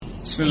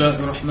بسم الله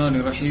الرحمن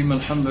الرحيم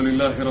الحمد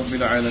لله رب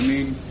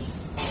العالمين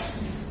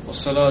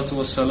والصلاة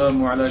والسلام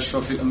على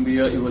أشرف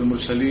الأنبياء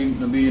والمرسلين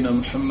نبينا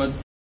محمد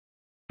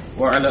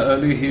وعلى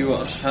آله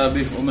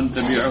وأصحابه ومن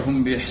تبعهم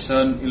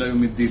بإحسان إلى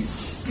يوم الدين.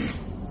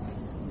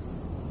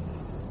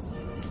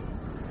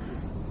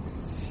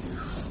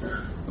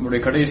 நம்முடைய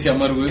கடைசி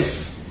அமர்வு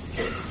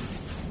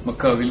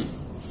மக்காவில்.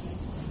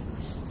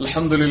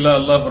 அல்ஹம்துலில்லாஹ்,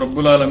 அல்லாஹ்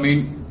ரப்புல்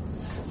ஆலமீன்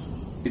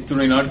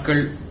இத்துணை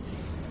நாட்கள்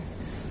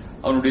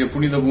அவனுடைய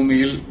புனித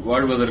பூமியில்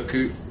வாழ்வதற்கு,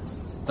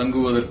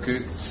 தங்குவதற்கு,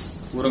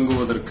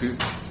 உறங்குவதற்கு,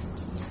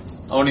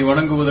 அவனை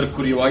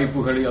வணங்குவதற்குரிய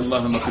வாய்ப்புகளை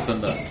அல்லாஹ் நமக்கு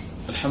தந்தார்.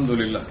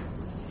 அல்ஹம்துலில்லாஹ்.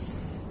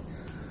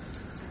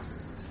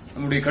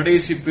 நம்முடைய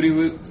கடைசி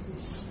பிரிவு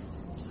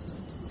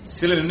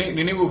சில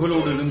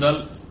நினைவுகளோடு இருந்தால்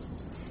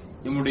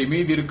நம்முடைய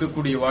மீது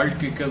இருக்கக்கூடிய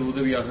வாழ்க்கைக்கு அது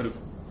உதவியாக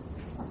இருக்கும்.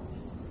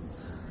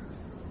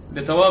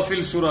 இந்த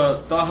தவாஃபில் சூரா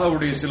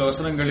தாஹாவுடைய சில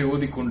வசனங்களை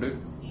ஓதிக்கொண்டு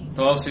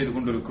தவாஃப் செய்து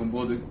கொண்டிருக்கும்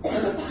போது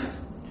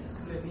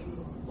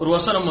ஒரு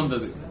வசனம்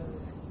வந்தது.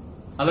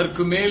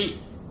 அதற்கு மேல்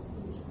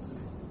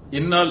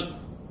என்னால்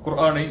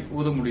குர்ஆனை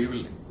ஓத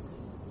முடியவில்லை.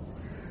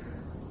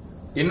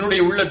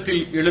 என்னுடைய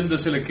உள்ளத்தில் எழுந்த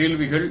சில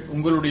கேள்விகள்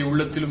உங்களுடைய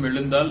உள்ளத்திலும்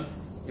எழுந்தால்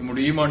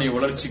நம்முடைய ஈமானிய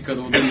வளர்ச்சிக்கு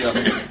அது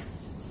உதவியாக இருக்கும்.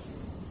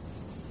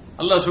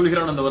 அல்லாஹ்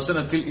சொல்கிறான் அந்த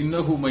வசனத்தில்,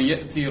 இன்னஹு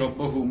மய்யதி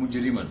ரப்பஹு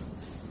முஜ்ரிமன்,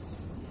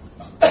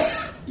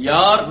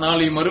 யார்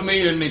நாளை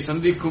மறுமையில் என்னை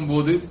சந்திக்கும்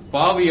போது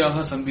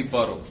பாவியாக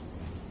சந்திப்பாரோ,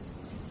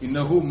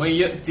 இன்னஹு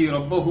மய்யதி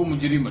ரப்பஹு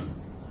முஜ்ரிமன்,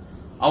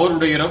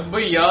 அவருடைய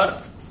ரப்பை யார்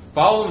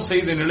பாவம்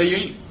செய்த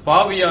நிலையில்,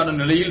 பாவியான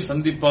நிலையில்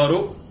சந்திப்பாரோ,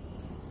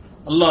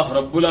 அல்லாஹ்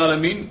ரப்புல்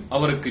ஆலமீன்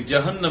அவருக்கு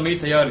ஜஹன்னமை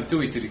தயாரித்து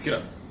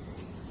வைத்திருக்கிறார்.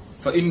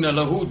 ஃபஇன்ன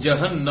லஹு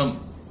ஜஹன்னம்,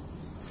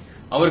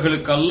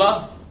 அவர்களுக்கு அல்லாஹ்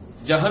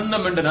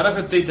ஜஹன்னம் என்ற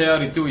நரகத்தை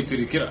தயாரித்து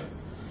வைத்திருக்கிறார்.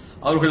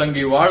 அவர்கள்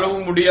அங்கே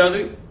வாழவும் முடியாது,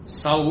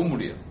 சாவவும்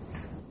முடியாது.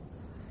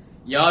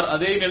 யார்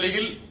அதே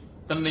நிலையில்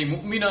தன்னை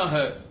முஃமினாக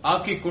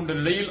ஆக்கிக் கொண்ட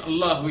நிலையில்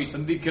அல்லாஹ்வை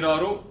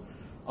சந்திக்கிறாரோ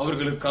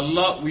அவர்களுக்கு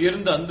அல்லாஹ்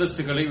உயர்ந்த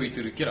அந்தஸ்துகளை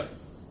வைத்திருக்கிறார்.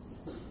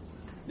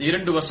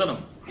 இரண்டு வசனம்.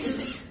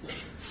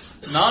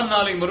 நான்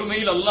நாளை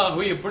மறுமையில்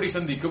அல்லாஹ்வை எப்படி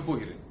சந்திக்கப்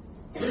போகிறேன்?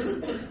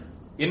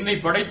 என்னை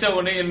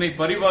படைத்தவனே, என்னை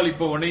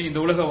பரிபாலிப்பவனே, இந்த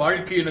உலக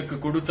வாழ்க்கை எனக்கு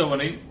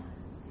கொடுத்தவனே,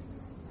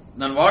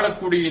 நான்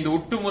வாழக்கூடிய இந்த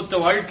ஒட்டுமொத்த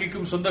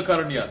வாழ்க்கைக்கும்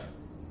சொந்தக்காரன் யார்?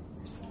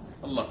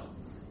 அல்லாஹ்.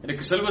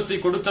 எனக்கு செல்வத்தை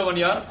கொடுத்தவன்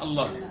யார்?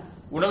 அல்லாஹ்.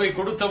 உணவை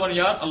கொடுத்தவன்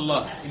யார்?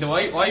 அல்லாஹ். இந்த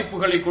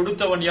வாய்ப்புகளை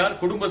கொடுத்தவன் யார்?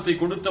 குடும்பத்தை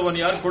கொடுத்தவன்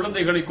யார்?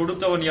 குழந்தைகளை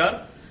கொடுத்தவன் யார்?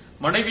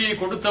 மனைவியை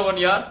கொடுத்தவன்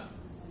யார்?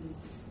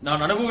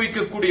 நான்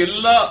அனுபவிக்கக்கூடிய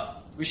எல்லா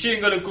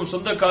விஷயங்களுக்கும்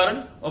சொந்தக்காரன்.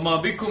 வமா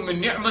பிக்கும்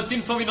மின்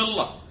நிஅமத்தின்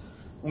ஃபமினல்லாஹ்,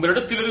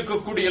 உங்களிடத்தில்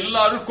இருக்கக்கூடிய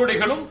எல்லா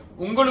அருட்கொடைகளும்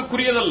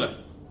உங்களுக்குரியதல்ல,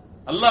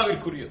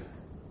 அல்லாஹ்விற்குரியது.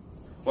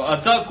 வ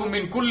அதாக்கும்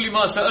மின் குல்லி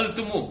மா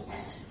சஅல்துமு,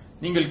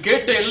 நீங்கள்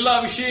கேட்ட எல்லா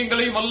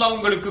விஷயங்களையும் அல்லாஹ்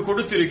உங்களுக்கு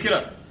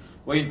கொடுத்திருக்கிறார்.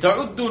 வ இன்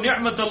தஉது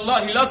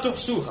நிஅமத்தல்லாஹி லா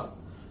துஹ்ஸூஹா,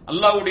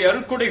 அல்லாஹ்வுடைய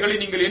அருட்கொடைகளை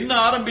நீங்கள் என்ன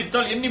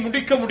ஆரம்பித்தால் எண்ணி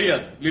முடிக்க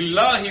முடியாது.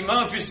 லில்லாஹி மா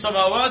ஃபிஸ்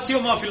ஸமாவாதி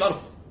வ மா ஃபில்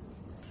அர்த்,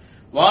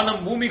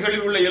 வானம்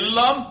பூமிகளில் உள்ள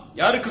எல்லாம்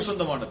யாருக்கு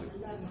சொந்தமானது?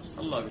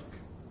 அல்லாஹ்விற்கு.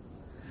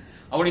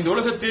 அவன் இந்த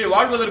உலகத்தில்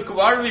வாழ்வதற்கு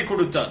வாழ்வை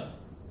கொடுத்தான்,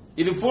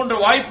 இது போன்ற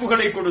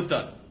வாய்ப்புகளை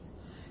கொடுத்தான்.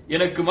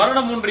 எனக்கு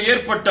மரணம் ஒன்று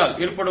ஏற்பட்டால்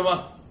ஏற்படுமா?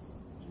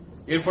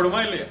 ஏற்படுமா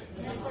இல்லையா?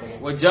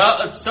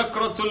 وجاءت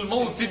سكرة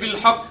الموت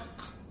بالحق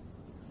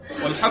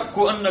والحق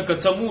أنك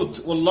تموت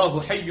والله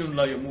حي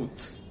لا يموت,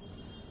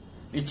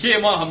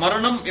 நிச்சயமாக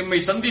மரணம் எம்மை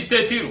சந்தித்தே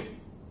தீரும்.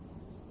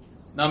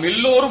 நாம்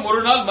எல்லோரும்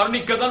ஒரு நாள்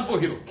மரணிக்கத்தான்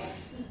போகிறோம்.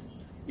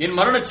 என்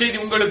மரண செய்தி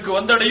உங்களுக்கு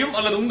வந்தடையும்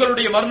அல்லது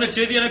உங்களுடைய மரண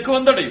செய்தி எனக்கு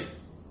வந்தடையும்.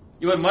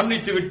 இவர்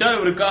மரணித்து விட்டால்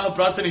இவருக்காக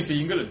பிரார்த்தனை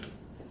செய்யுங்கள் என்று.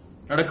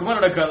 நடக்குமா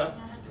நடக்காதா?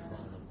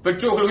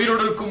 பெற்றோர்கள்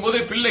உயிரோடு இருக்கும் போதே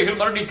பிள்ளைகள்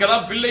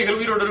மரணிக்கலாம், பிள்ளைகள்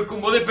உயிரோடு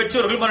இருக்கும் போதே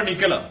பெற்றோர்கள்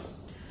மரணிக்கலாம்.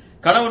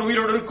 கணவன்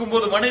உயிரோடு இருக்கும்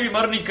போது மனைவி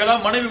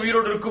மரணிக்கலாம், மனைவி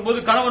உயிரோடு இருக்கும் போது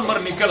கணவன்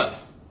மரணிக்கலாம்.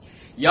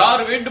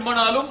 யார்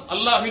வேண்டுமானாலும்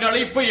அல்லாஹ்வின்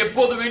அழைப்பை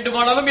எப்போது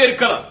வேண்டுமானாலும்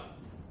ஏற்கலாம்.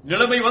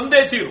 நிலைமை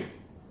வந்தே தீரும்.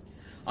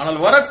 ஆனால்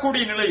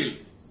வரக்கூடிய நிலையில்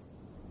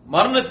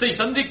மரணத்தை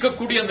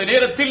சந்திக்கக்கூடிய அந்த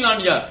நேரத்தில்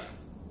நான் யார்?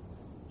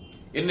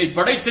 என்னை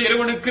படைத்த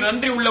இறைவனுக்கு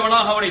நன்றி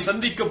உள்ளவனாக அவனை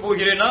சந்திக்கப்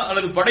போகிறேனா,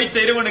 அல்லது படைத்த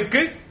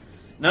இறைவனுக்கு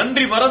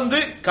நன்றி மறந்து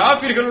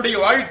காபிர்களுடைய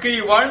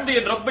வாழ்க்கையை வாழ்ந்து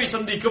என் ரப்பை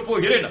சந்திக்கப்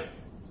போகிறேனா?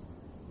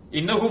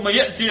 இன்னஹு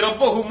மய்யதி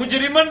ரப்பஹு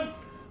முஜ்ரிமன்,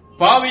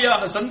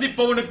 பாவியாக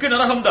சந்திப்பவனுக்கு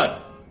நரகம்தான்.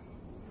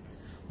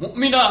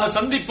 முஃமினாக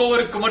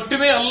சந்திப்பவருக்கு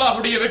மட்டுமே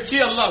அல்லாஹ்வுடைய வெற்றி,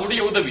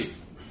 அல்லாஹ்வுடைய உதவி.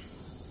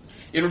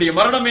 என்னுடைய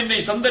மரணம் என்னை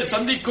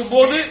சந்திக்கும்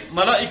போது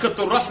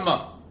மலாயிகத்துர் ரஹ்மா,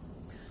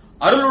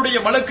 அருளுடைய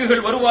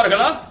மலக்குகள்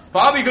வருவார்களா?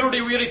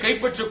 பாவிகளுடைய உயிரை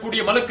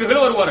கைப்பற்றக்கூடிய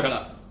மலக்குகள் வருவார்களா?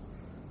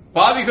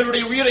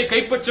 பாவிகளுடைய உயிரை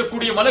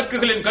கைப்பற்றக்கூடிய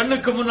மலக்குகள் என்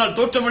கண்ணுக்கு முன்னால்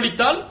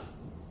தோற்றமளித்தால்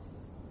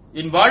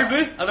என் வாழ்வு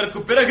அதற்கு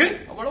பிறகு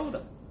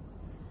அவ்வளவுதான்.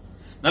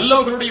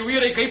 நல்லவர்களுடைய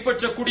உயிரை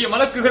கைப்பற்றக்கூடிய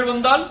மலக்குகள்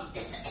வந்தால்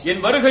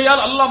என்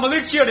வருகையால் அல்லாஹ்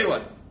மகிழ்ச்சி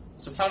அடைவான்.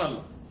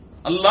 சுப்ஹானல்லாஹ்,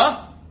 அல்லாஹ்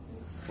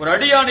ஒரு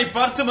அடியானை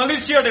பார்த்து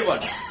மகிழ்ச்சி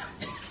அடைவான்.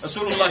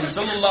 ரசூலுல்லாஹி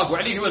ஸல்லல்லாஹு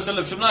அலைஹி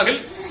வஸல்லம் சொன்னார்கள்,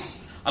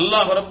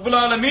 அல்லாஹ் ரப்புல்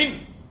ஆலமீன்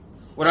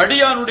ஒரு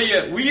அடியானுடைய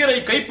உயிரை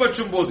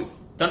கைப்பற்றும் போது,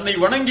 தன்னை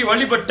வணங்கி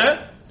வழிபட்ட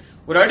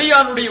ஒரு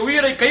அடியானுடைய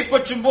உயிரை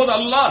கைப்பற்றும் போது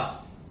அல்லாஹ்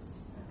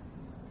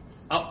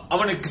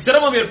அவனுக்கு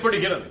சிரமம்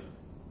ஏற்படுகிறது.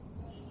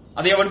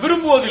 அதை அவன்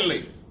விரும்புவதில்லை.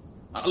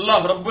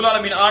 அல்லாஹ் ரப்புல்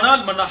ஆலமீன்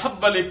ஆனால் மன்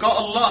அஹப்ப லிகா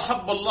அல்லாஹ்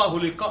ஹப்பல்லாஹு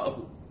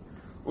லிகாஹு,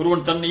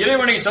 ஒருவன் தன்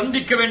இறைவனை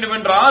சந்திக்க வேண்டும்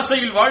என்ற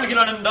ஆசையில்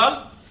வாழ்கிறான் என்றால்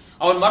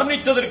அவன்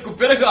மரணித்ததற்கு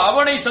பிறகு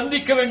அவனை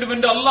சந்திக்க வேண்டும்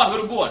என்று அல்லாஹ்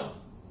விரும்புவான்.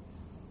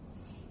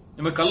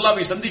 நமக்கு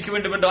அல்லாஹ்வை சந்திக்க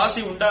வேண்டும் என்ற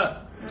ஆசை உண்டா?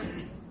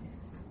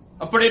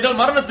 அப்படி என்றால்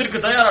மரணத்திற்கு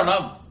தயாரா?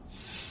 நாம்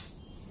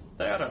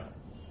தயாரா?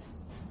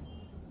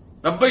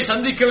 ரப்பை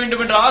சந்திக்க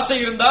வேண்டும் என்ற ஆசை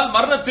இருந்தால்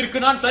மரணத்திற்கு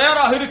நான்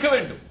தயாராக இருக்க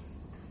வேண்டும்.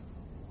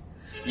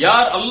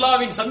 யார்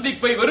அல்லாஹ்வின்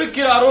சந்திப்பை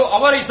வெறுக்கிறாரோ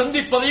அவரை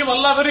சந்திப்பதையும்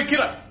அல்லாஹ்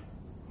வெறுக்கிறார்.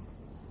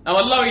 நாம்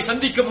அல்லாஹ்வை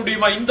சந்திக்க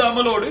முடியுமா இந்த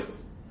அமலோடு?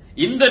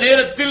 இந்த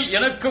நேரத்தில்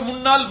எனக்கு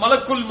முன்னால்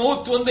மலக்குல்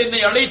மௌத் வந்து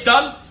என்னை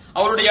அழைத்தால்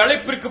அவருடைய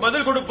அழைப்பிற்கு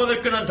பதில்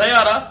கொடுப்பதற்கு நான்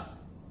தயாரா?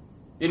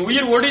 என்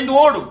உயிர் ஒடிந்து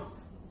ஓடும்.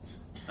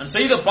 நான்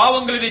செய்த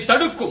பாவங்கள் இதை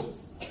தடுக்கும்.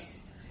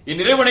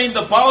 என் இறைவனை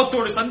இந்த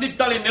பாவத்தோடு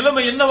சந்தித்தால் என்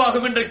நிலைமை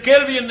என்னவாகும் என்ற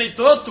கேள்வி என்னை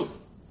துரத்தும்.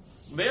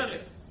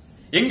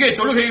 எங்கே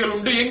தொழுகைகள்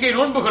உண்டு, எங்கே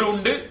நோன்புகள்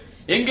உண்டு,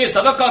 எங்கே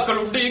சதக்காக்கள்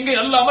உண்டு, எங்கே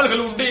நல்ல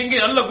அமல்கள் உண்டு, எங்கே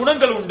நல்ல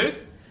குணங்கள் உண்டு?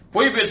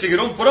 பொய்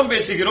பேசுகிறோம், புறம்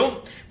பேசுகிறோம்,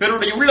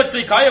 பிறருடைய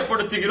உள்ளத்தை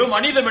காயப்படுத்துகிறோம்,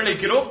 அநீதம்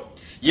இழைக்கிறோம்.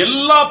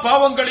 எல்லா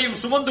பாவங்களையும்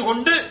சுமந்து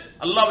கொண்டு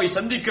அல்லாஹ்வை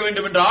சந்திக்க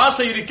வேண்டும் என்ற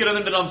ஆசை இருக்கிறது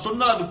என்று நாம்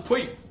சொன்னால் அது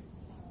பொய்.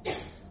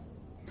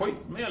 பொய்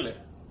மேல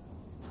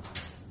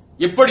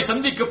எப்படி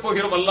சந்திக்கப்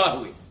போகிறோம்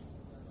அல்லாஹ்வை?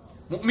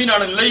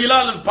 முஃமினான நிலையிலா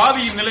அல்லது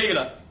பாவியின்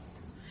நிலையிலா?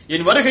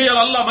 என்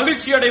வருகையால் அல்லாஹ்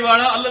மகிழ்ச்சி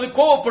அடைவானா அல்லது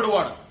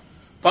கோபப்படுவானா?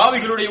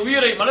 பாவிகளுடைய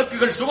உயிரை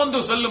மலக்குகள் சுமந்து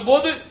செல்லும்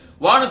போது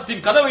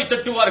வானத்தின் கதவை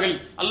தட்டுவார்கள்.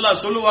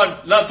 அல்லாஹ் சொல்லுவான்,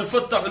 லா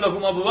துஃபத்தஹு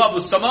லஹும்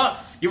அப்வாபுஸ் ஸமா,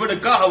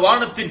 இவனுக்காக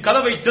வானத்தின்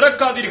கதவை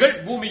திறக்காதீர்கள்,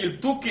 பூமியில்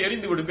தூக்கி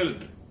எறிந்து விடுங்கள்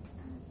என்று.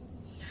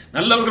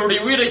 நல்லவர்களுடைய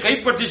உயிரை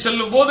கைப்பற்றி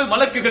செல்லும் போது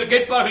மலக்குகள்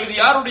கேட்பார்கள், இது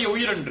யாருடைய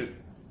உயிர் என்று.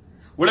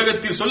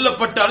 உலகத்தில்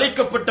சொல்லப்பட்ட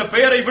அழைக்கப்பட்ட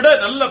பெயரை விட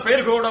நல்ல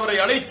பெயர்களோடு அவரை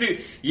அழைத்து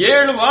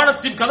 7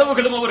 வானத்தின்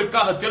கதவுகளும்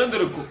அவருக்காக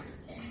திறந்திருக்கும்.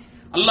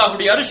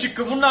 அல்லாஹ்வுடைய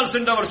அரிசிக்கு முன்னால்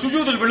சென்று அவர்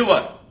சுஜூதில்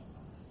விழுவார்.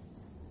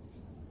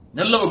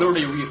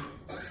 நல்லவர்களுடைய உயிர்,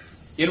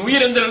 என்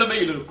உயிர் எந்த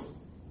நிலைமையில் இருக்கும்?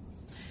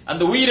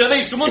 அந்த உயிர் எதை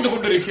சுமந்து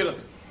கொண்டிருக்கிறது?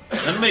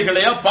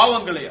 நன்மைகளையா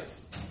பாவங்களையா?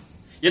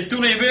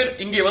 எத்துணை பேர்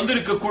இங்கே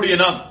வந்திருக்கக்கூடிய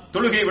நாம்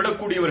தொழுகை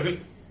விடக்கூடியவர்கள்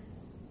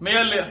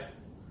மேலையா?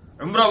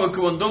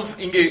 உம்ராவுக்கு வந்தோம்,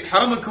 இங்கே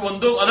ஹரமுக்கு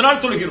வந்தோம்,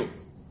 அதனால் தொழுகிறோம்.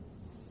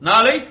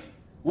 நாளை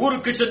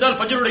ஊருக்கு சென்றால்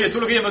ஃபஜ்ருடைய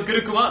தொழுகை நமக்கு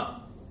இருக்குமா?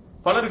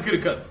 பலருக்கு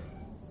இருக்காது,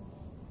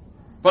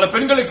 பல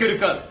பெண்களுக்கு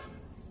இருக்காது.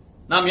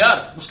 நாம்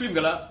யார்?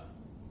 முஸ்லிம்களா?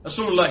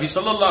 ரசூலுல்லாஹி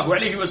ஸல்லல்லாஹு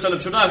அலைஹி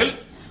வஸல்லம் சொன்னார்கள்,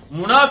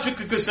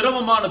 முனாஃபிக்குக்கு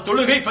சிரமமான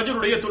தொழுகை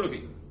ஃபஜ்ருடைய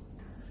தொழுகை.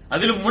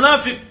 அதிலும்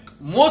முனாஃபிக்,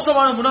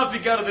 மோசமான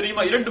முனாஃபிக் யார்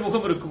தெரியுமா? 2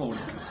 முகம் இருக்கும்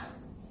அவனுக்கு.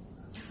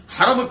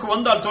 ஹரமுக்கு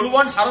வந்தால்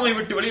தொழுவான், ஹரமை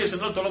விட்டு வெளியே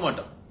சென்றால் தொழ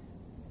மாட்டான்.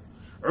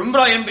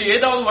 உம்ரா என்று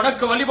ஏதாவது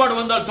வணக்க வழிபாடு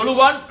வந்தால்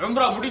தொழுவான்,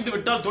 உம்ரா முடிந்து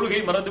விட்டால் தொழுகை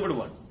மறந்து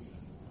விடுவான்.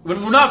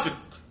 இவன்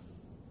முனாஃபிக்,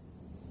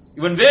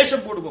 இவன்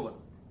வேஷம் போடுபவன்.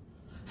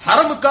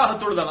 ஹரமுக்காக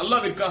தொழுதான்,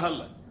 அல்லாஹ்விற்காக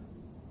அல்ல.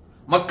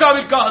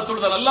 மக்காவிற்காக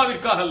தொழுதான்,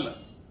 அல்லாஹ்விற்காக அல்ல.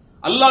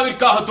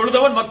 அல்லாஹ்விற்காக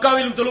தொழுதவன்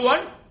மக்காவிலும்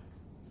தொழுவான்,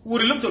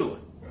 ஊரிலும்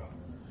தொழுவான்.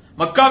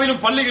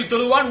 மக்காவிலும் பள்ளியில்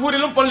தொழுவான்,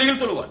 ஊரிலும்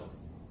பள்ளியில் தொழுவான்.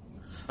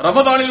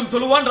 ரமதானிலும்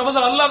தொழுவான்,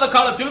 ரமதான் அல்லாத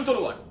காலத்திலும்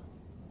தொழுவான்.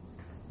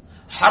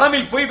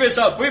 ஹரமில் பொய்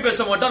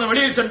பேச மாட்டான்,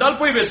 வெளியில் சென்றால்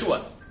பொய்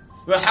பேசுவான்.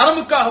 இவன்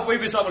ஹரமுக்காக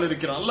பொய் பேசாமல்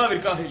இருக்கிறான்,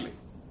 அல்லாஹ்விற்காக இல்லை.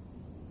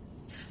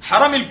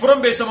 ஹரமில்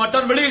புறம் பேச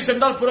மாட்டான், வெளியில்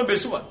சென்றால் புறம்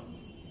பேசுவான்.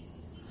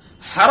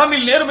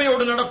 ஹரமில்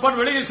நேர்மையோடு நடப்பான்,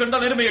 வெளியில்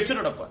சென்றால் நேர்மையற்று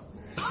நடப்பான்.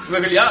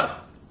 இவர்கள் யார்?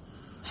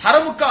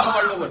 ஹரமுக்காக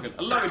வாழ்பவர்கள்,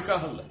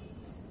 அல்லாஹ்விற்காக அல்ல.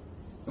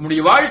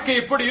 நம்முடைய வாழ்க்கை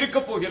எப்படி இருக்க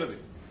போகிறது?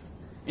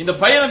 இந்த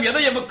பயணம்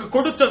எதை எமக்கு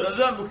கொடுத்தது?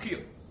 அதுதான்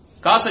முக்கியம்.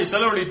 காசை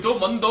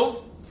செலவழித்தோம், வந்தோம்,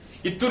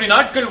 இத்துணை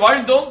நாட்கள்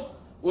வாழ்ந்தோம்,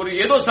 ஒரு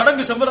ஏதோ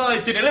சடங்கு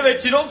சம்பிரதாயத்தை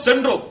நிறைவேற்றினோம்,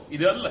 சென்றோம்.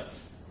 இது அல்ல.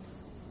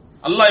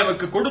 அல்லாஹ்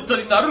எமக்கு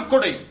கொடுத்தது இந்த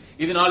அருட்கொடை.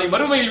 இது நாளை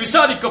மறுமையில்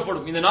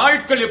விசாரிக்கப்படும். இந்த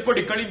நாட்கள்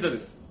எப்படி கழிந்தது?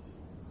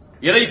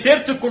 எதை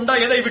சேர்த்துக்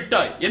கொண்டாய், எதை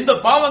விட்டாய், எந்த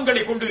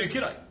பாவங்களை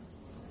கொண்டிருக்கிறாய்?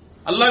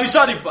 அல்லாஹ்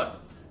விசாரிப்பார்.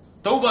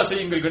 தௌபா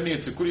செய்யுங்கள்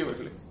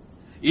கண்ணியத்துக்குரியவர்களே.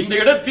 இந்த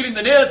இடத்தில்,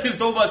 இந்த நேரத்தில்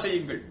தௌபா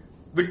செய்யுங்கள்.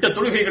 விட்ட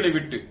தொழுகைகளை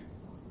விட்டு,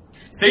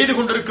 செய்து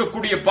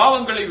கொண்டிருக்கக்கூடிய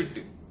பாவங்களை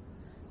விட்டு,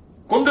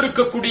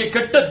 கொண்டிருக்கக்கூடிய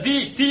கெட்ட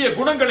தீய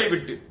குணங்களை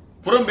விட்டு,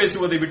 புறம்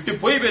பேசுவதை விட்டு,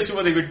 பொய்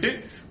பேசுவதை விட்டு,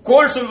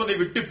 கோள் சொல்வதை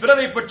விட்டு,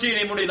 பிறரை பற்றி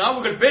நம்முடைய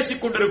நாவுகள்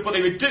பேசிக்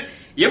கொண்டிருப்பதை விட்டு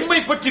எம்மை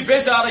பற்றி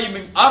பேச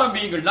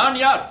ஆரம்பியுங்கள். நான்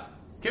யார்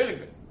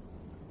கேளுங்கள்.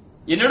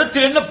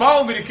 என்னிடத்தில் என்ன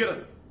பாவம்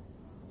இருக்கிறது?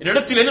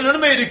 என்னிடத்தில் என்ன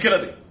நன்மை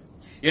இருக்கிறது?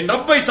 என்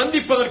ரப்பை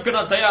சந்திப்பதற்கு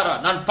நான் தயாரா?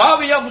 நான்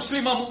பாவியா,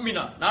 முஸ்லிமா,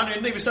 முஃமினா? நான்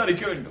என்னை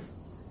விசாரிக்க வேண்டும்.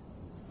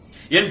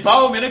 என்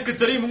பாவம் எனக்கு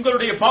தெரியும்,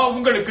 உங்களுடைய பாவம்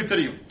உங்களுக்கு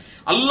தெரியும்.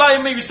 அல்லாஹ்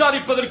எம்மை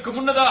விசாரிப்பதற்கு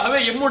முன்னதாகவே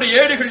எம்முடைய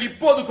ஏடுகள்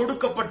இப்போது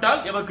கொடுக்கப்பட்டால்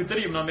எமக்கு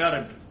தெரியும் நாம் யார்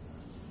என்று.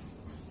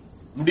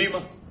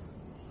 முடியுமா?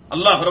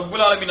 அல்லாஹ்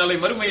ரப்புல் ஆலமீன் நாளை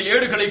மறுமையில்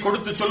ஏடுகளை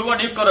கொடுத்து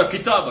சொல்வான், இக்ரா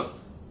கிதாபக்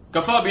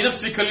கஃபா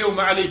பினஃப்ஸிக அல்யௌம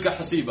அலைக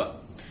ஹஸீபா.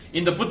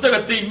 இந்த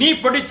புத்தகத்தை நீ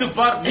படித்து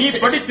பார், நீ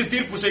படித்து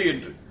தீர்ப்பு செய்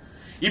என்று.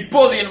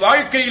 இப்போது என்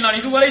வாழ்க்கையில் நான்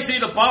இதுவரை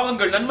செய்த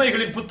பாவங்கள்,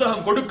 நன்மைகளின்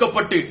புத்தகம்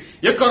கொடுக்கப்பட்டு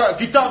இக்ரா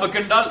கிதாபக்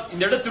என்றால்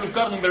இந்த இடத்தில்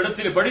உட்கார்ந்து உங்கள்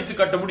இடத்தில் படித்து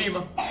காட்ட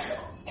முடியுமா?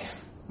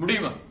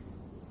 முடியுமா?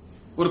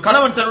 ஒரு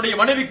கணவன் தன்னுடைய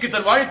மனைவிக்கு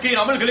தன்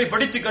வாழ்க்கையின் அமல்களை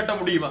படித்து காட்ட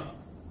முடியுமா?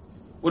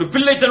 ஒரு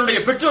பிள்ளை தன்னுடைய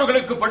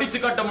பெற்றோர்களுக்கு படித்து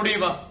காட்ட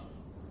முடியுமா?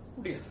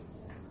 முடியாது.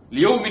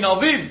 லியௌமின்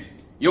அதீம்,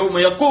 யௌம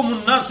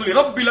யகூமுன் நாஸு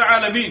லிரப்பில்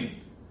ஆலமீன்,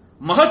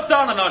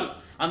 மகத்தான நாள்.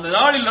 அந்த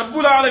நாளில்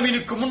ரப்புல்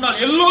ஆலமீனுக்கு முன்னால்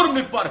எல்லோரும்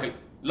நிற்பார்கள்.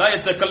 லா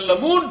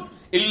யதகல்லமூன்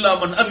இல்லா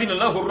மன் அஸின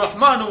லஹு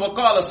ரஹ்மானு வ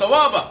கால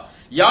ஸவாபா,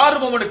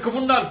 யாரும் அவனுக்கு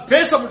முன்னால்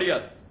பேச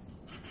முடியாது,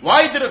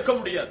 வாய் திறக்க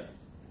முடியாது.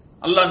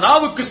 அல்லாஹ்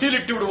நாவுக்கு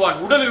சீலிட்டு விடுவான்.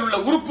 உடலில் உள்ள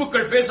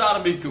உறுப்புகள் பேச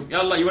ஆரம்பிக்கும். யா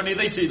அல்லாஹ், இவன்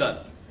இதை செய்தான்,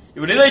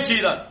 இவன் இதை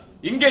செய்தான்,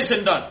 இங்கே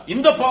சென்றான்,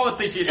 இந்த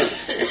பாவத்தை செய்தான்.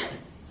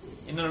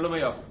 என்ன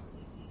நிலைமையாகும்?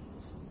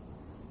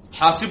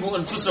 ஹாசிபு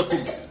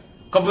அன்ஃபுஸக்கும்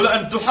கப்ல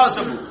அன்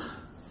துஹாசபு,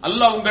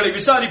 அல்லாஹ் உங்களை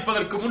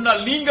விசாரிப்பதற்கு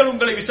முன்னால் நீங்கள்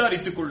உங்களை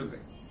விசாரித்துக்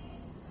கொள்ளுங்கள்.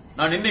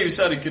 நான் என்னை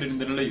விசாரிக்கிறேன்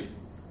இந்த நிலையில்,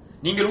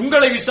 நீங்கள்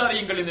உங்களை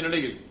விசாரியுங்கள் இந்த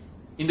நிலையில்.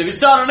 இந்த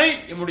விசாரணை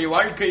நம்முடைய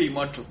வாழ்க்கையை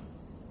மாற்றும்.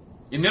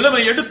 என்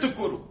நிலைமை எடுத்துக்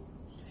கூறும்.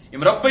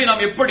 எம் ரப்பை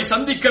நாம் எப்படி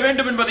சந்திக்க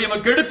வேண்டும் என்பதை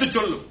எமக்கு எடுத்துச்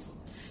சொல்லும்.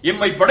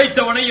 எம்மை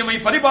படைத்தவனை, எம்மை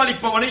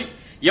பரிபாலிப்பவனை,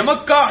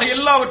 எமக்காக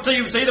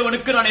எல்லாவற்றையும்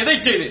செய்தவனுக்கு நான் எதை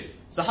செய்தேன்?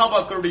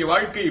 சஹாபாக்களுடைய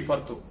வாழ்க்கையை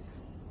பார்த்தோம்.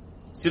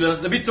 சில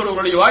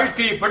நபித்தோழர்களுடைய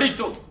வாழ்க்கையை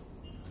படித்தோம்.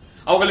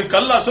 அவர்களுக்கு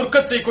அல்லாஹ்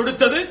சொர்க்கத்தை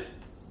கொடுத்தது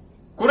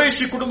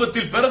குறைஷி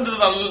குடும்பத்தில்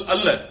பிறந்ததால்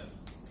அல்ல,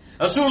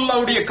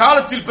 ரசூலுல்லாஹ்வுடைய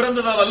காலத்தில்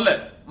பிறந்ததால் அல்ல,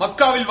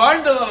 மக்காவில்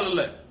வாழ்ந்ததால் அல்ல,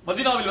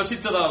 மதீனாவில்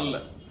வசித்ததால் அல்ல.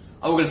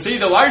 அவர்கள்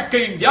செய்த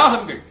வாழ்க்கையின்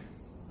தியாகங்கள்.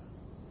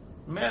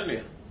 மேலே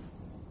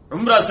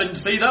உம்ரா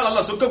செய்தால்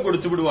அல்லாஹ் சொர்க்கம்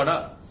கொடுத்து விடுவாடா?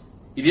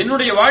 இது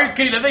என்னுடைய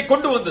வாழ்க்கையில் எதை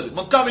கொண்டு வந்தது?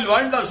 மக்காவில்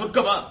வாழ்ந்தால்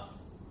சொர்க்கமா?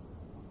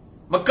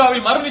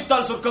 மக்காவில்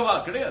மரணித்தால் சொர்க்கமா?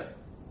 கிடையாது.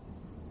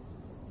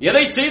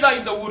 எதை செய்தா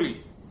இந்த ஊரில்?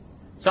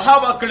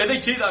 சஹாபாக்கள் எதை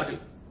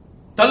செய்தார்கள்?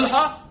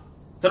 தல்ஹா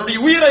தன்னுடைய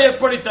உயிரை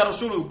ஏற்படுத்தார்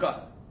ரசூலுக்காக.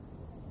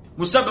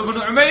 முஸஅப்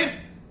இப்னு உமைர்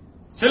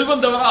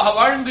செல்வந்தவராக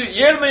வாழ்ந்து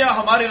ஏழ்மையாக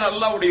மாறினார்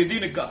அல்லாஹ்வுடைய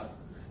தீனுக்காக.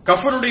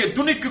 கஃபனுடைய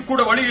துணிக்கு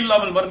கூட வழி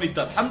இல்லாமல்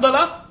மரணித்தார்.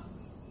 ஹம்தலா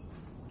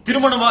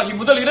திருமணமாகி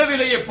முதல்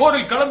இரவிலேயே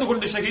போரில் கலந்து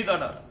கொண்டு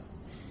ஷஹீதானார்.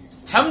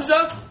 ஹம்சா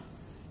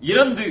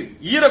இறந்து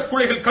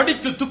ஈரக்குலைகள்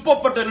கடித்து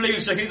துப்பப்பட்ட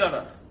நிலையில்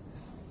ஷஹீதானார்.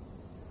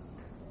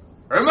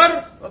 உமர்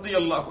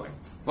ரலியல்லாஹு அன்ஹு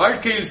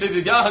வாழ்க்கையில் செய்த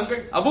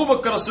தியாகங்கள்,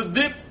 அபூபக்கர்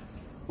சித்திக்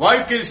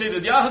வாழ்க்கையில் செய்த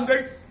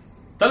தியாகங்கள்,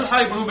 தல்ஹா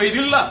இப்னு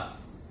உபைதில்லா,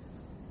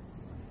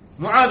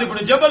 முஆத்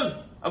இப்னு ஜபல்,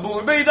 அபூ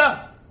உபைதா,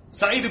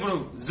 சயீத் இப்னு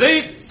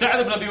ஸைத்,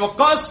 சஅத் இப்னு அபி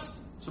வக்காஸ்.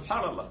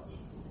 சுப்ஹானல்லாஹ்.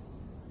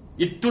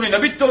 இத்துணை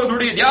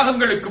நபித்தோழர்களுடைய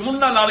தியாகங்களுக்கு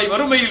முன்னால் நாளை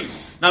வறுமையில்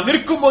நாம்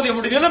இருக்கும் போது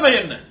நம்முடைய நிலைமை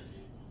என்ன?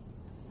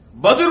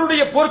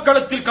 பத்ருடைய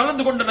போர்க்களத்தில்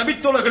கலந்து கொண்ட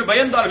நபித்தோழர்கள்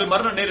பயந்தார்கள்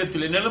மரண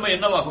நேரத்தில் நிலைமை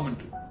என்னவாகும்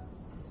என்று.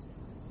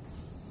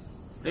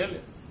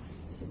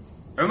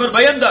 உமர்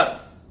பயந்தார்.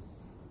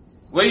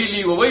 வைலி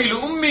வ வைலு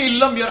உம்மி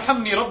இல்லம்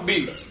யர்ஹம்னி ரப்பி.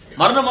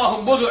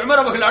 மரணமாகும் போது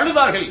உமர் அவர்கள்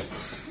அழுதார்கள்.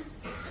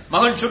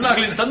 மகன்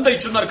சொன்னார்கள், என் தந்தை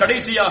சொன்னார்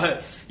கடைசியாக,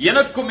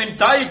 எனக்கும் என்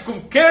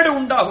தாய்க்கும் கேடு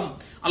உண்டாகும்,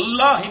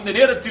 அல்லாஹ் இந்த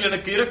நேரத்தில்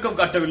எனக்கு இரக்கம்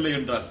காட்டவில்லை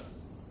என்றார்.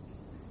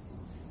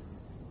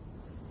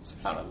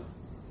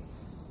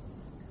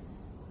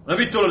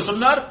 நபித்தோழர்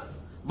சொன்னார்,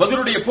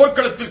 பத்ருடைய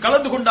போர்க்களத்தில்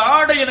கலந்து கொண்ட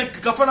ஆடை எனக்கு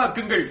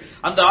கஃனாக்குங்கள்,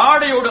 அந்த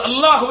ஆடையோடு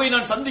அல்லாஹ்வை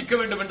நான் சந்திக்க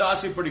வேண்டும் என்று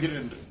ஆசைப்படுகிறேன்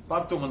என்று.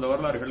 பார்த்தோம் அந்த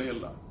வரலாறுகளை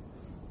எல்லாம்.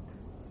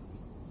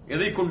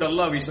 எதை கொண்டு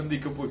அல்லாஹ்வை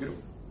சந்திக்க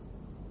போகிறோம்?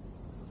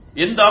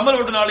 எந்த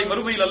அமலோடு நாளை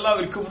மறுமையில்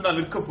அல்லாஹ்விற்கு முன்னால்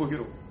நிற்க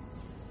போகிறோம்?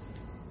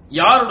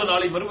 யாரோடு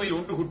நாளை மறுமையில்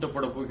ஒன்று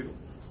கூட்டப்பட போகிறோம்?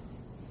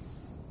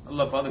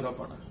 அல்லாஹ்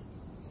பாதுகாப்பானார்.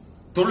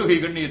 தொழுகை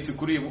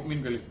கண்ணியத்துக்குரிய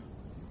முஃமின்களில்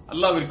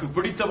அல்லாஹ்விற்கு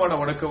பிடித்தமான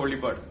வணக்க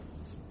வழிபாடு,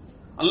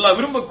 அல்லாஹ்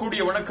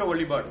விரும்பக்கூடிய வணக்க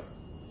வழிபாடு.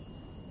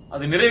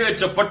 அது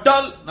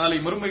நிறைவேற்றப்பட்டால் நாளை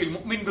மறுமையில்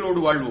முஃமின்களோடு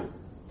வாழ்வோம்.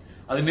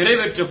 அது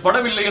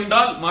நிறைவேற்றப்படவில்லை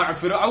என்றால் மா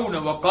ஃபிரௌன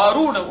வ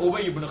காரூன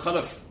உபை இப்னு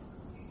கலஃப்.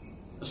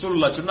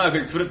 ரசூலுல்லாஹ்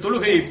சொன்னார்கள்,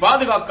 தொழுகையை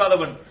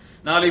பாதுகாக்காதவன்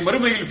நாளை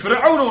மறுமையில்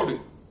ஃபிரௌனோடு,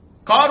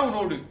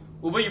 காரூனோடு,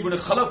 உபை இப்னு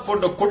கலஃப்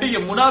போன்ற கொடிய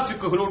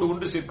முனாஃபிக்குகளோடு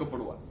ஒன்று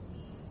சேர்க்கப்படுவான்.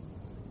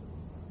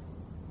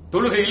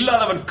 தொழுகை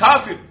இல்லாதவன்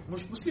காஃபிர்,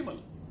 முஸ்லிம்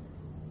அல்ல.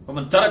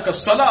 அவன் தரக்க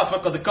ஸலா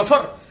ஃபகத்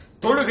கஃபர்.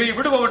 தொழுகையை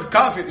விடுபவன்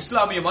காஃபிர்,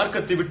 இஸ்லாமிய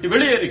மார்க்கத்தை விட்டு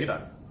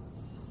வெளியேறுகிறான்.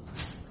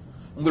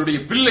 உங்களுடைய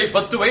பிள்ளை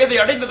 10 வயதை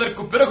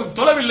அடைந்ததற்கு பிறகும்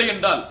தொழவில்லை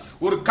என்றால்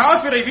ஒரு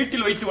காஃபிரை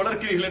வீட்டில் வைத்து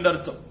வளர்க்கிறீர்கள் என்று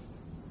அர்த்தம்.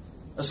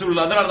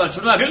 ரசூலுல்லாஹ் அதனால் தான்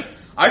சொன்னார்கள்,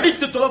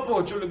 அடித்து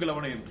தொலைப்போக சொல்லுங்கள்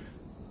அவனை என்று.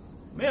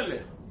 மேலே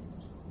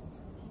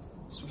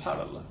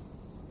சுப்ஹானல்லாஹ்,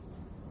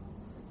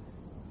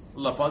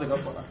 அல்லாஹ்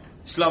பாதுகாப்பானார்.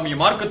 இஸ்லாமிய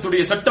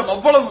மார்க்கத்துடைய சட்டம்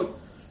அவ்வளவு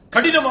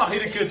கடினமாக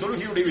இருக்கிற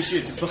தொழுகையுடைய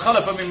விஷயத்தில்.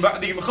 ஃபഖலஃப மின்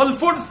பஅதிஹிம்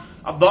கல்ஃபுன்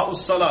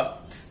அப்தாஉஸ் ஸலாத்.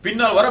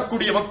 பின்னால்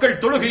வரக்கூடிய மக்கள்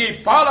தொழுகையை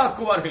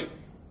பாழாக்குவார்கள்,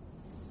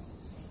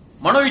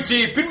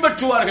 மனோயிச்சையை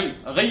பின்பற்றுவார்கள்,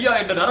 கையா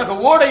என்ற நரக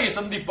ஓடையை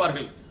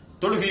சந்திப்பார்கள்.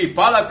 தொழுகையை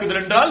பாழாக்குதல்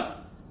என்றால்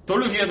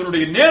தொழுகை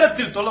அதனுடைய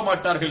நேரத்தில் சொல்ல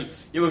மாட்டார்கள்,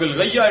 இவர்கள்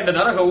கையா என்ற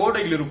நரக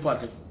ஓடையில்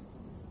இருப்பார்கள்.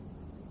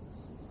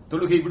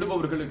 தொழுகை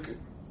விடுபவர்களுக்கு,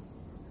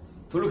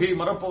 தொழுகையை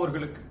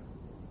மறப்பவர்களுக்கு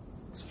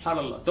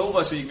சுப்ஹானல்லாஹ்,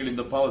 தௌபா செய்யுங்கள்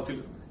இந்த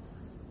பாவத்தில்.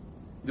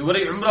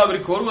 இதுவரை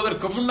உம்ராவிற்கு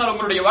வருவதற்கு முன்னால்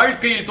உங்களுடைய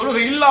வாழ்க்கையில்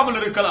தொழுகை இல்லாமல்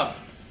இருக்கலாம்.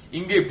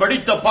 இங்கே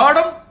படித்த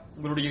பாடம்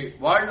உங்களுடைய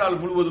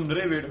வாழ்நாள் முழுவதும்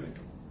நிறைவேற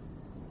வேண்டும்.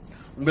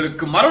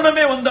 உங்களுக்கு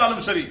மரணமே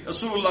வந்தாலும் சரி,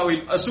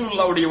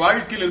 ரசூலுல்லாஹ்வுடைய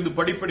வாழ்க்கையில் இருந்து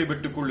படிப்படி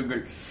பெற்றுக்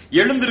கொள்ளுங்கள்.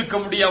 எழுந்திருக்க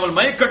முடியாமல்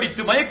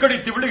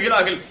மயக்கடித்து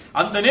விழுகிறார்கள்.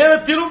 அந்த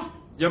நேரத்திலும்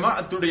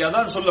ஜமாஅத்துடைய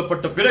அதான்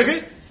சொல்லப்பட்ட பிறகு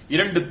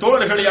 2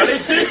 தோழர்களை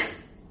அழைத்து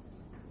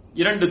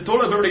 2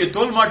 தோழர்களுடைய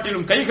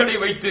தோள்மாட்டிலும் கைகளை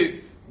வைத்து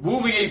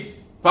பூமியை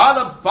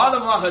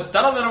பாதமாக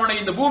தரதரவனை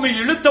இந்த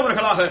பூமியில்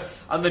இழுத்தவர்களாக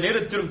அந்த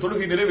நேரத்திலும்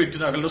தொழுகை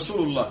நிறைவேற்றினார்கள்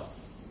ரசூலுல்லாஹ்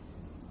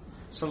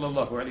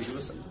ஸல்லல்லாஹு அலைஹி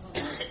வஸல்லம்.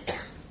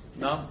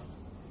 நாம்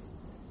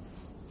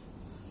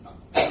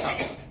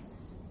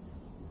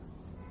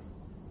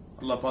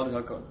அல்லாஹ்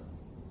பாதுகாக்க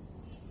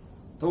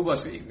தௌபா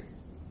செய்யுங்கள்.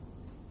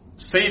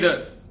 செய்த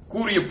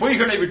கூறிய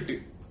பொய்களை விட்டு,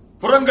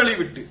 புறங்களை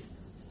விட்டு,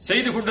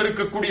 செய்து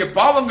கொண்டிருக்கக்கூடிய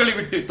பாவங்களை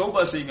விட்டு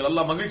தௌபா செய்யுங்கள்.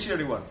 அல்லாஹ் மகிழ்ச்சி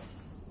அடைவார்.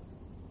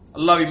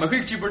 அல்லாஹ்வை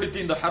மகிழ்ச்சிப்படுத்தி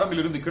இந்த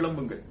ஹரமில் இருந்து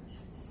கிளம்புங்கள்.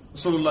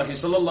 ரசூலுல்லாஹி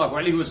ஸல்லல்லாஹு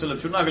அலைஹி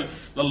வஸல்லம் சொன்னார்கள்,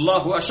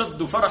 அல்லாஹு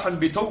அஷத்து ஃபரஹன்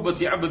பி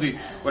தௌபத்தி அப்தி.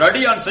 ஒரு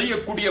அடியான்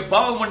செய்யக்கூடிய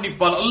பாவ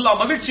மன்னிப்பால் அல்லாஹ்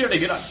மகிழ்ச்சி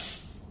அடைகிறான்.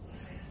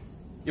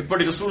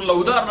 எப்படி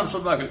ரசூலுல்லாஹ் உதாரணம்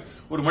சொன்னார்கள்.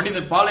 ஒரு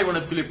மனிதன்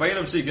பாலைவனத்திலே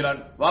பயணம் செய்கிறான்,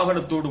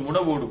 வாகனத்தோடும்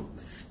உணவோடும்.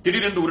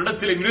 திடீரென்று ஒரு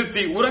இடத்திலே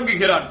நிறுத்தி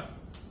உறங்குகிறான்.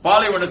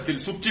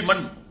 பாலைவனத்தில் சுற்றி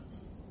மண்,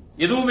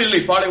 எதுவும் இல்லை.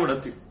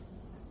 பாலைவனத்தில்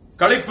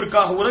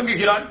களைப்பிற்காக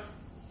உறங்குகிறான்.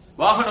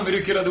 வாகனம்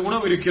இருக்கிறது,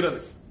 உணவு இருக்கிறது.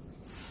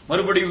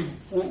 மறுபடியும்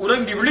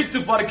உறங்கி விழித்து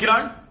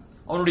பார்க்கிறான்.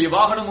 அவனுடைய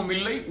வாகனமும்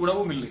இல்லை,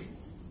 உணவும் இல்லை.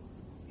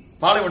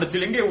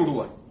 பாலைவனத்தில் எங்கே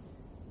ஓடுவான்?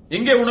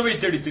 எங்கே உணவை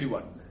தேடி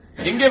திரிவான்?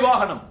 எங்கே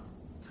வாகனம்?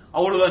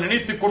 அவ்வளவுதான்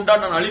நினைத்துக்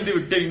கொண்டான், நான் அழிந்து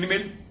விட்டேன்,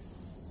 இனிமேல்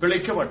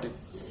பிழைக்க மாட்டேன்.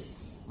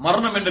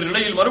 மரணம் என்ற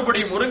நிலையில்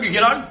மறுபடியும்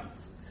உறங்குகிறான்.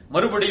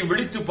 மறுபடியும்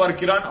விழித்து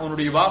பார்க்கிறான்.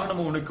 அவனுடைய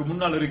வாகனம் அவனுக்கு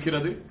முன்னால்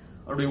இருக்கிறது,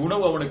 அவனுடைய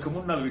உணவு அவனுக்கு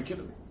முன்னால்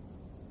இருக்கிறது.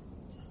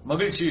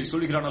 மகிழ்ச்சியை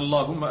சொல்கிறான்,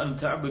 அல்லாஹும்ம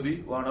அன்த அப்தி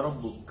வ அன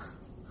ரப்புக்.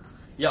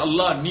 யா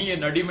அல்லாஹ், நீ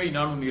என் அடிமை,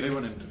 நான் உன்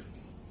இறைவன் என்று.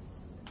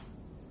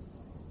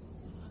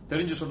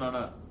 தெரிஞ்சு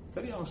சொன்னானா?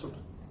 தெரியாம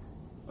சொல்றான்.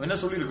 என்ன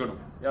சொல்லி இருக்கணும்?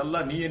 யா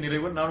அல்லாஹ், நீ என்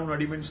இறைவன், நான் உன்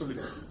அடிமைன்னு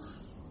சொல்லிருக்கணும்.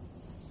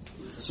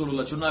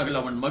 ரசூலுல்லாஹ் சொன்னார்கள்,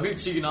 அவன்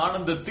மகிழ்ச்சியின்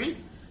ஆனந்தத்தில்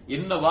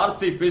என்ன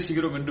வார்த்தை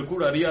பேசுகிறோம் என்று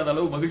கூட அறியாத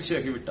அளவு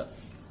மகிழ்ச்சியாகிவிட்டான்.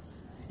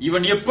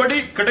 இவன் எப்படி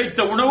கிடைத்த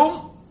உணவும்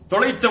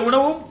தொலைத்த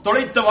உணவும்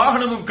தொலைத்த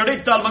வாகனமும்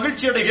கிடைத்தால்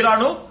மகிழ்ச்சி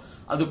அடைகிறானோ,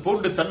 அது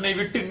போன்று தன்னை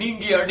விட்டு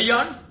நீங்கிய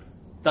அடியான்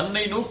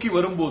தன்னை நோக்கி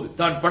வரும்போது,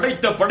 தான்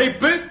படைத்த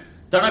படைப்பு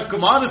தனக்கு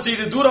மாறு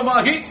செய்து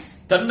தூரமாகி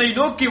தன்னை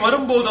நோக்கி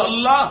வரும்போது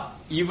அல்லாஹ்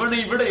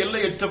இவனை விட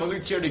எல்லையற்ற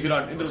மகிழ்ச்சி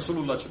அடைகிறான் என்று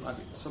ரசூலுல்லாஹ்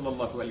சொன்னார்கள்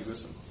ஸல்லல்லாஹு அலைஹி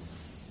வஸல்லம்.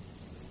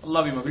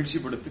 அல்லாஹ்வை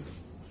மகிழ்ச்சிப்படுத்துங்கள்.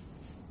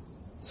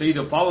 செய்த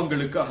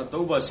பாவங்களுக்காக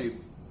தௌபா செய்து,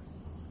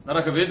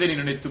 நரக வேதனை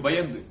நினைத்து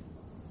பயந்து,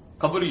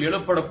 கபரில்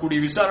எழப்படக்கூடிய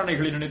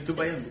விசாரணைகளை நினைத்து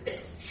பயந்து,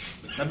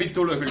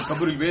 நபித்தோழர்கள்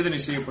கபரில் வேதனை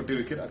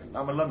செய்யப்பட்டிருக்கிறார்கள்.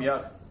 நாம் எல்லாம்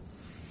யார்?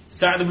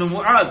 சஅத் இப்னு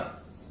முஆத்.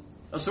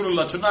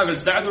 ரசூலுல்லாஹ் சொன்னார்கள்,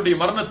 சஅதுடைய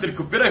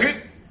மரணத்திற்கு பிறகு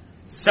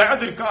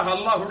சஅதிற்காக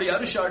அல்லாஹ்வுடைய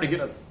அர்ஷ்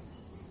ஆடுகிறது.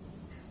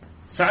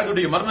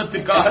 சஅதுடைய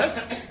மரணத்திற்காக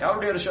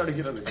யாருடைய அர்ஷ்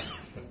ஆடுகிறது?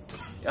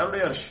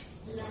 யாருடைய அர்ஷ்?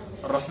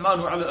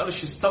 ரஹ்மானு அலல்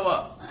அர்ஷ் இஸ்தவா.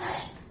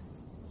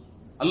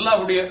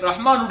 அல்லாஹ்வுடைய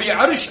ரஹ்மானுடைய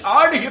அர்ஷ்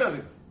ஆடுகிறது.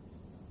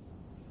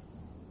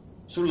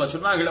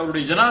 சொன்னார்கள்,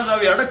 அவருடைய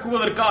ஜனாசாவை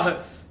அடக்குவதற்காக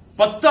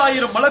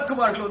 10,000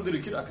 மலக்குமார்கள் வந்து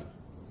இருக்கிறார்கள்.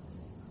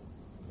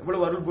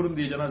 எவ்வளவு அருள்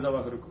பொருந்திய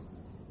ஜனாசாவாக இருக்கும்.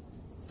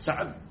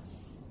 சஅத்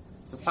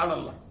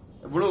சுப்ஹானல்லாஹ்,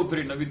 எவ்வளவு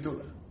பெரிய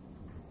நபித்தோழர்.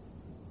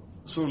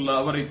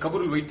 ரசூலுல்லாஹ் அவரை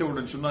கபரில்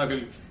வைத்தவுடன்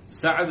சொன்னார்கள்,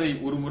 சஅதை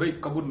ஒரு முறை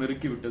கபர்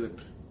நெருக்கி விட்டது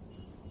என்று.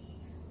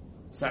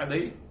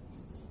 சஅதை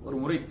ஒரு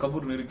முறை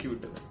கபர் நெருக்கி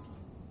விட்டது.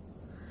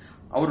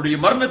 அவருடைய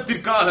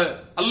மரணத்திற்காக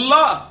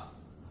அல்லாஹ்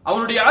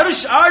அவருடைய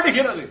அர்ஷ்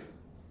ஆடுகிறது.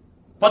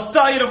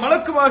 10,000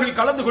 மலக்குமார்கள்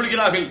கலந்து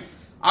கொள்கிறார்கள்.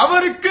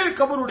 அவருக்கு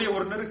கபருடைய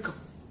ஒரு நெருக்கம்.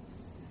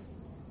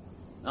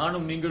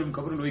 நானும் நீங்களும்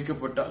கபரில்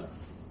வைக்கப்பட்டால்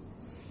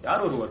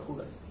யார் வருவார்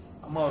கூட?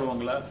 அம்மா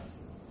வருவாங்களா?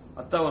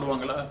 அத்தா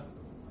வருவாங்களா?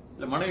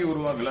 இல்ல மனைவி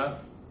வருவாங்களா?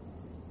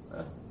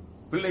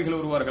 பிள்ளைகள்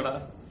வருவார்களா?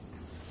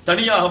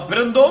 தனியாக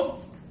பிறந்தோம்,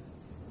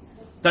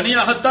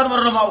 தனியாகத்தான்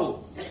மரணமாவோம்,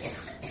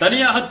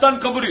 தனியாகத்தான்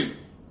கபரில்.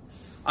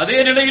 அதே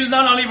நிலையில்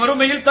தான் நாளை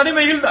மறுமையில்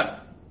தனிமையில் தான்.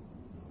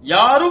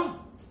 யாரும்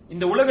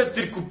இந்த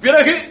உலகத்திற்கு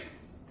பிறகு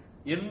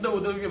எந்த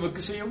உதவியும்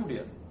நமக்கு செய்ய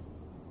முடியாது.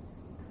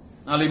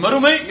 நாளை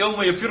மறுமை யௌம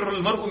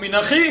யஃபிருல் மர்உ மின்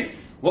அஹீஹி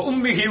வ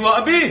உம்மிஹி வ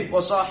அபீஹி வ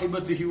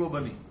ஸாஹிபத்திஹி வ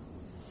பனீஹி.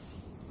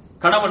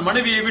 கணவன்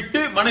மனைவியை விட்டு,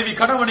 மனைவி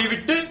கணவனை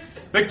விட்டு,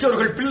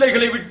 பெற்றோர்கள்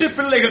பிள்ளைகளை விட்டு,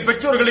 பிள்ளைகள்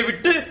பெற்றோர்களை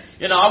விட்டு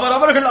என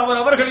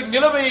அவரவர்களின்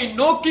நிலைமையை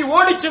நோக்கி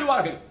ஓடிச்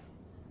செல்வார்கள்.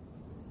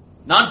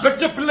 நான்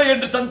பெற்ற பிள்ளை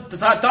என்று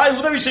தாய்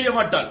உதவி செய்ய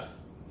மாட்டாள்.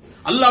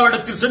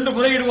 அல்லாஹ்விடத்தில் சென்று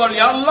முறையிடுவாள்,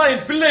 யா அல்லாஹ்,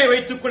 என் பிள்ளையை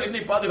வைத்துக்கொள்,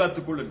 என்னை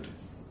பாதுகாத்துக் கொள் என்று.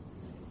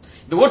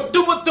 இந்த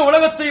ஒட்டுமொத்த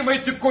உலகத்தையும்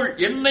வைத்துக்கொள்,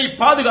 என்னை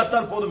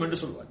பாதுகாத்தால் போதும் என்று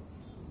சொல்வார்.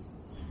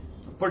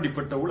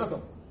 அப்படிப்பட்ட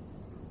உலகம்.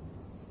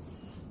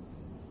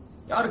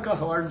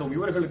 யாருக்காக வாழ்ந்தோம்?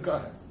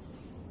 இவர்களுக்காக.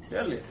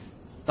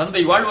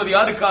 தந்தை வாழ்வது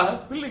யாருக்காக?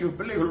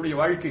 பிள்ளைகளுடைய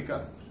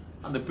வாழ்க்கைக்காக.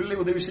 அந்த பிள்ளை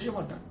உதவி செய்ய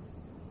மாட்டான்.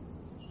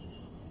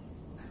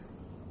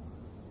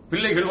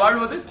 பிள்ளைகள்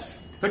வாழ்வது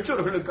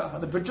பெற்றோர்களுக்காக.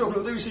 அந்த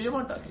பெற்றோர்கள் உதவி செய்ய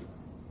மாட்டார்கள்.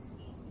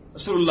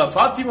 ரசூலுல்லாஹ்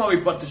ஃபாத்திமாவை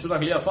பார்த்து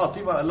சொன்னார்கள், யா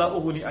ஃபாத்திமா லா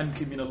உக்னி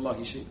அன்கி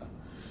மினல்லாஹி ஷைஆ.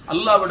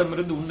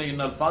 அல்லாஹ்விடமிருந்து உன்னை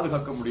என்னால்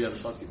பாதுகாக்க முடியாது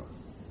ஃபாத்திமா,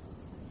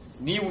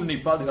 நீ உன்னை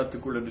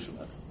பாதுகாத்துக் கொள் என்று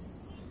சொன்னார்.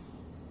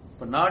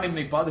 இப்ப நான்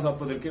என்னை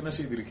பாதுகாப்பதற்கு என்ன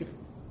செய்திருக்கிறேன்?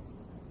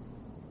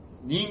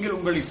 நீங்கள்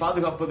உங்களை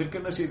பாதுகாப்பதற்கு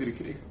என்ன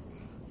செய்திருக்கிறீர்கள்?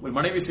 உங்கள்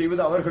மனைவி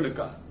செய்வது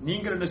அவர்களுக்கா?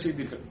 நீங்கள் என்ன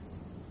செய்தீர்கள்?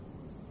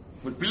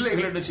 உங்கள்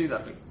பிள்ளைகள் என்ன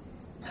செய்தார்கள்?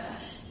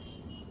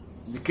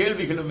 இந்த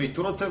கேள்விகள் நம்மை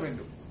துரத்த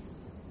வேண்டும்.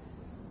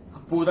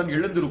 அப்போதுதான்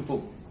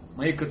எழுந்திருப்போம்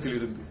மயக்கத்தில்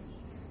இருந்து,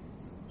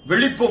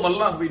 வெளிப்போம்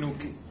அல்லாஹ்வை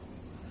நோக்கி.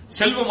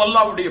 செல்வம்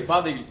அல்லாஹ்வுடைய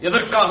பாதையில்.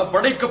 எதற்காக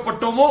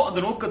படைக்கப்பட்டோமோ அந்த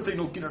நோக்கத்தை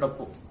நோக்கி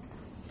நடப்போம்.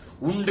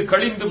 உண்டு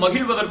கழிந்து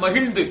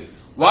மகிழ்ந்து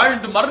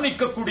வாழ்ந்து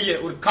மரணிக்கக்கூடிய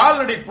ஒரு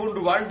கால்நடை போன்று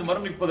வாழ்ந்து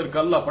மரணிப்பதற்கு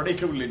அல்லாஹ்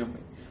படைக்கவில்லை.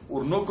 நம்மை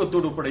ஒரு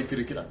நோக்கத்தோடு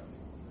படைத்திருக்கிறார்.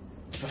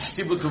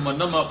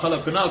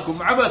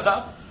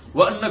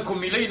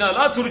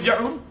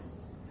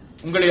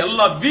 உங்களை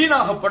அல்லாஹ்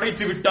வீணாக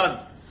படைத்து விட்டான்,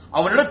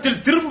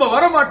 அவனிடத்தில் திரும்ப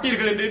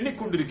வரமாட்டீர்கள் என்று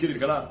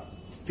எண்ணிக்கொண்டிருக்கிறீர்களா?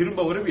 திரும்ப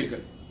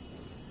வருவீர்கள்.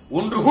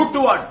 ஒன்று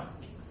கூட்டுவான்,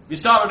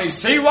 விசாரணை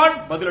செய்வான்,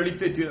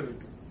 பதிலளித்தே தீர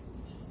வேண்டும்.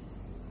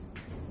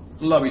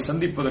 அல்லாஹ்வை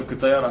சந்திப்பதற்கு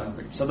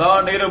தயாராகுங்கள். சதா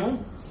நேரமும்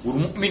ஒரு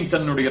முஃமின்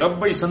தன்னுடைய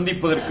ரப்பை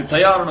சந்திப்பதற்கு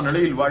தயாரான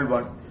நிலையில்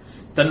வாழ்வான்.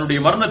 தன்னுடைய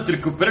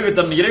மரணத்திற்கு பிறகு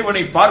தன்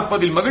இறைவனை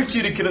பார்ப்பதில் மகிழ்ச்சி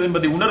இருக்கிறது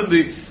என்பதை உணர்ந்து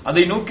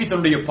அதை நோக்கி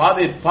தன்னுடைய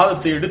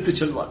பாதத்தை எடுத்துச்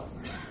செல்வான்.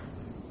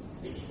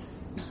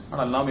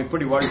 ஆனால் நாம்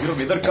எப்படி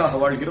வாழ்கிறோம்? எதற்காக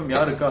வாழ்கிறோம்?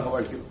 யாருக்காக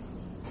வாழ்கிறோம்?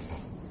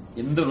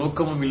 எந்த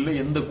நோக்கமும் இல்லை,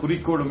 எந்த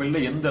குறிக்கோளும்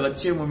இல்லை, எந்த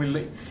லட்சியமும்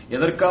இல்லை.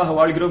 எதற்காக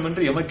வாழ்கிறோம்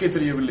என்று எமக்கே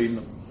தெரியவில்லை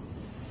இன்னும்.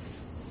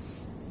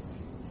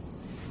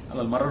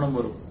 ஆனால் மரணம்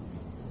வரும்.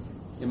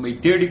 எம்மை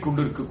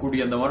தேடிக்கொண்டிருக்கக்கூடிய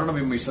அந்த மரணம்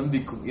எம்மை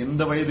சந்திக்கும்.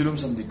 எந்த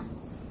வயதிலும் சந்திக்கும்.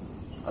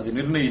 அது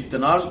நிர்ணயித்த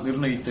நாள்,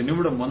 நிர்ணயித்த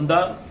நிமிடம்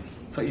வந்தால்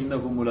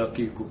فإنه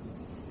ملاقيكم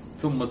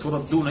ثم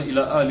تردون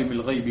إلى عالم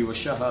الغيب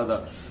والشهادة.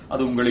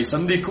 அது உங்களை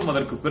சந்திக்கும்.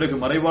 அதற்கு பிறகு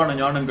மறைவான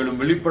ஞானங்களும்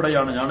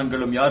வெளிப்படையான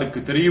ஞானங்களும் யாருக்கு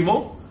தெரியுமோ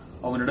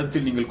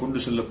அவனிடத்தில் நீங்கள் கொண்டு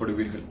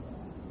செல்லப்படுவீர்கள்.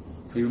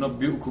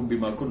 فينبئكم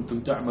بما كنتم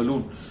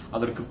تعملون.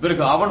 அதற்கு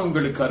பிறகு அவன்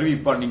உங்களுக்கு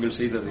அறிவிப்பான் நீங்கள்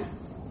செய்ததை.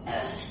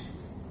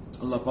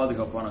 அல்லாஹ்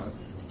பாதுகாப்பானாக.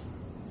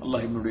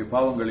 அல்லாஹ் நம்முடைய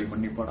பாவங்களை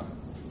மன்னிப்பானாக.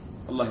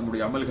 அல்லாஹ்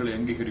நம்முடைய அமல்களை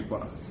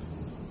அங்கீகரிப்பானாக.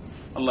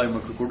 அல்லாஹ்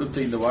எமக்கு கொடுத்த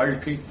இந்த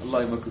வாழ்க்கை,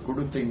 அல்லாஹ் எமக்கு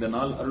கொடுத்த இந்த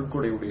நாள்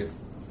அருட்கொடை உடையது.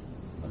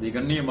 அதை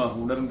கண்ணியமாக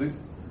உணர்ந்து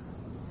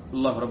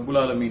அல்லாஹ் ரப்புல்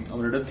ஆலமீன்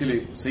அவனிடத்திலே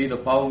செய்த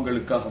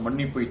பாவங்களுக்காக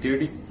மன்னிப்பை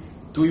தேடி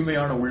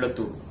தூய்மையான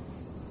உள்ளத்தோடு,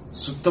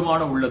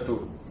 சுத்தமான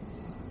உள்ளத்தோடு,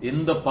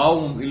 எந்த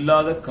பாவமும்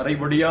இல்லாத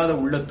கரைபடியாத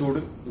உள்ளத்தோடு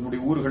நம்முடைய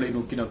ஊர்களை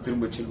நோக்கி நாம்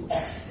திரும்பச் செல்வோம்.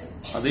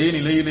 அதே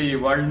நிலையிலேயே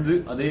வாழ்ந்து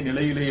அதே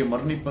நிலையிலேயே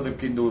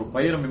மரணிப்பதற்கு இந்த ஒரு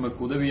பயணம்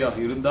எமக்கு உதவியாக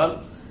இருந்தால்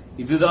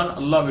இதுதான்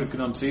அல்லாஹ்விற்கு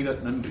நாம் செய்த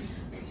நன்றி.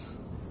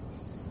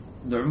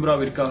 இந்த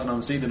உம்ராவிற்காக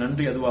நாம் செய்த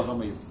நன்றி அதுவாக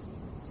அமையும்.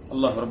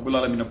 அல்லாஹ் ரப்புல்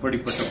ஆலமீன்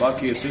அப்படிப்பட்ட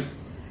பாக்கியத்தை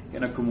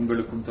எனக்கும்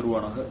உங்களுக்கும்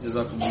தருவானாக.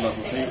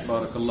 ஜஸாக்குமுல்லாஹு கைர்.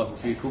 பாரக்கல்லாஹு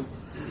ஃபீக்கும்.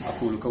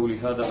 அகூலு கௌலி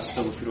ஹாதா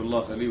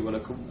அஸ்தக்ஃபிருல்லாஹ லீ வ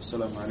லக்கும்.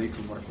 அஸ்ஸலாமு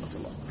அலைக்கும் வ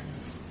ரஹ்மத்துல்லாஹ்.